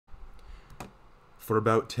For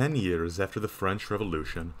about 10 years after the French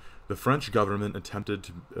Revolution, the French government attempted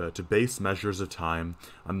to base measures of time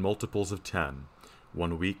on multiples of 10.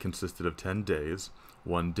 1 week consisted of 10 days,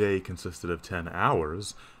 1 day consisted of 10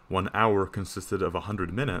 hours, 1 hour consisted of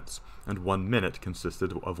 100 minutes, and 1 minute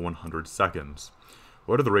consisted of 100 seconds.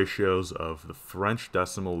 What are the ratios of the French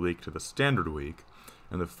decimal week to the standard week,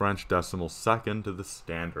 and the French decimal second to the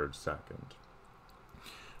standard second?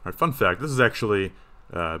 Alright, fun fact, this is actually,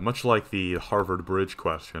 much like the Harvard Bridge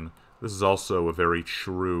question, this is also a very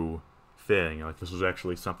true thing. Like, this was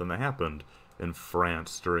actually something that happened in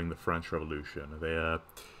France during the French Revolution. They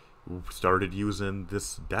started using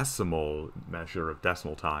this decimal measure of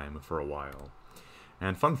decimal time for a while.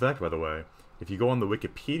 And fun fact, by the way, if you go on the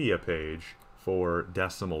Wikipedia page for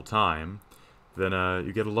decimal time, then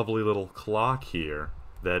you get a lovely little clock here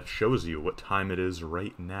that shows you what time it is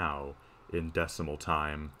right now in decimal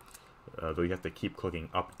time. Though you have to keep clicking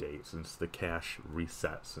update since the cache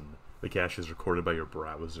resets and the cache is recorded by your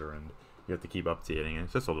browser and you have to keep updating it.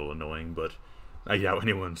 It's just a little annoying, but I doubt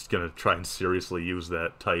anyone's gonna try and seriously use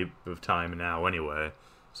that type of time now anyway,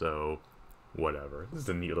 so whatever. This is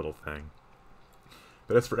a neat little thing.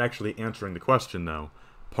 But as for actually answering the question, though,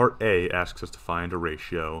 Part A asks us to find a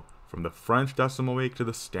ratio from the French decimal week to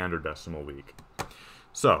the standard decimal week.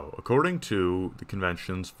 So, according to the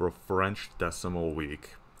conventions for a French decimal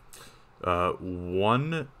week,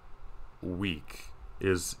 1 week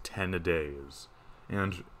is 10 days.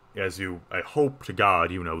 And as I hope to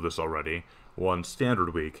God you know this already, 1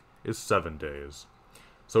 standard week is 7 days.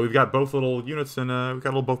 So we've got both little units and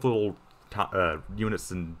both little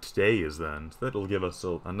units and days then. So that'll give us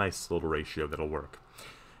a nice little ratio that'll work.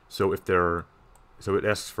 So so it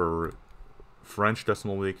asks for French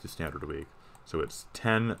decimal week to standard week. So it's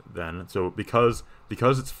 10 then. So because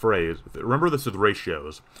it's phrased, remember this with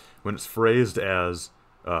ratios. When it's phrased as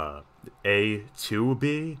A to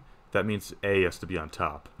B, that means A has to be on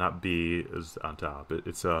top, not B is on top.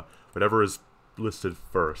 It's whatever is listed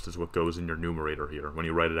first is what goes in your numerator here when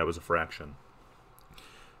you write it out as a fraction.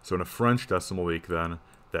 So in a French decimal week then,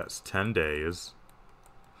 that's 10 days,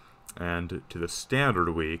 and to the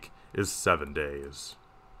standard week is 7 days.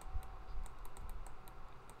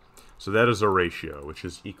 So that is a ratio, which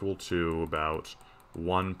is equal to about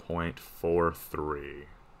 1.43.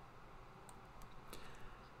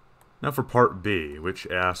 Now for part B, which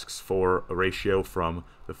asks for a ratio from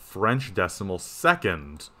the French decimal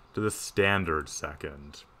second to the standard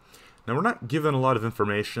second. Now we're not given a lot of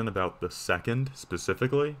information about the second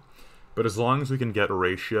specifically, but as long as we can get a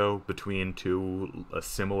ratio between two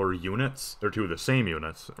similar units, or two of the same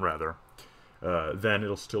units, rather, then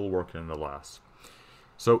it'll still work nonetheless.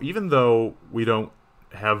 So even though we don't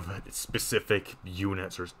have specific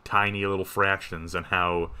units or tiny little fractions and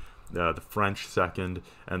how the French second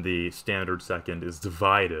and the standard second is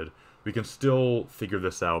divided, we can still figure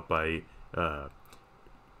this out by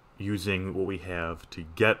using what we have to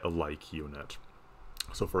get a like unit.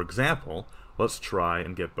 So for example, let's try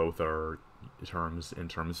and get both our terms in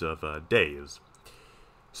terms of days.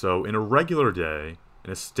 So in a regular day,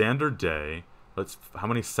 in a standard day, how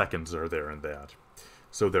many seconds are there in that?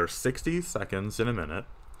 So there's 60 seconds in a minute,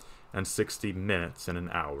 and 60 minutes in an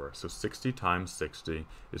hour. So 60 times 60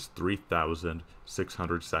 is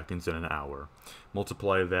 3,600 seconds in an hour.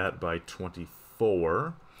 Multiply that by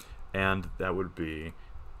 24, and that would be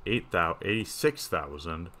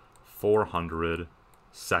 86,400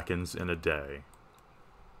 seconds in a day.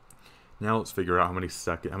 Now let's figure out how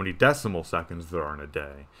many decimal seconds there are in a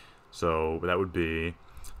day. So that would be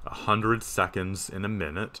 100 seconds in a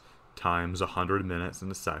minute times 100 minutes in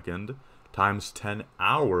a second times 10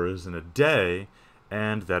 hours in a day,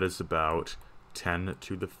 and that is about 10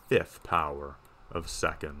 to the 5th power of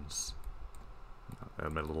seconds. I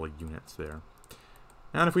have my little units there.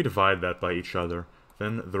 And if we divide that by each other,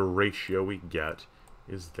 then the ratio we get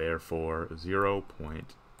is therefore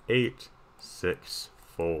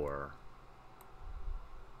 0.864.